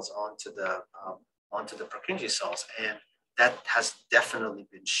cells onto the Purkinje cells, and that has definitely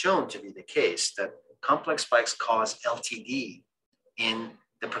been shown to be the case, that complex spikes cause LTD in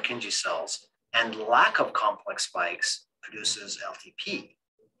the Purkinje cells, and lack of complex spikes produces LTP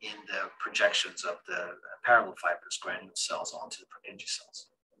in the projections of the parallel fibrous granule cells onto the Purkinje cells.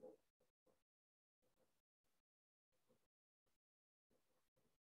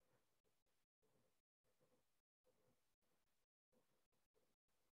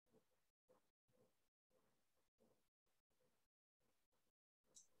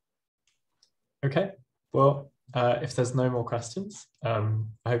 Okay, well, if there's no more questions, I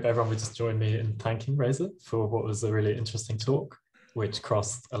hope everyone would just join me in thanking Reza for what was a really interesting talk, which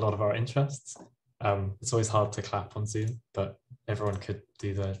crossed a lot of our interests. It's always hard to clap on Zoom, but everyone could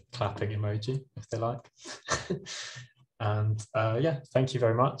do the clapping emoji if they like. And yeah, thank you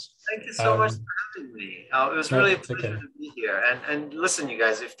very much. Thank you so much for having me. It was really a pleasure to be here. And listen, you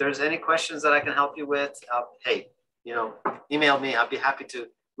guys, if there's any questions that I can help you with, hey, email me. I'll be happy to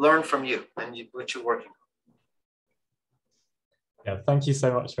learn from you and what you're working on. Yeah, thank you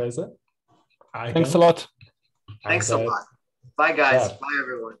so much, Reza. Thanks a lot. Thanks a lot. Bye, guys. Yeah. Bye,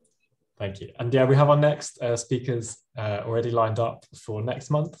 everyone. Thank you. And yeah, we have our next speakers already lined up for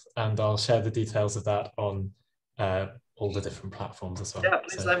next month, and I'll share the details of that on all the different platforms as well. Yeah,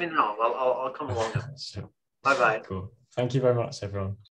 please let me know. I'll come along. Sure. Bye-bye. Cool. Thank you very much, everyone.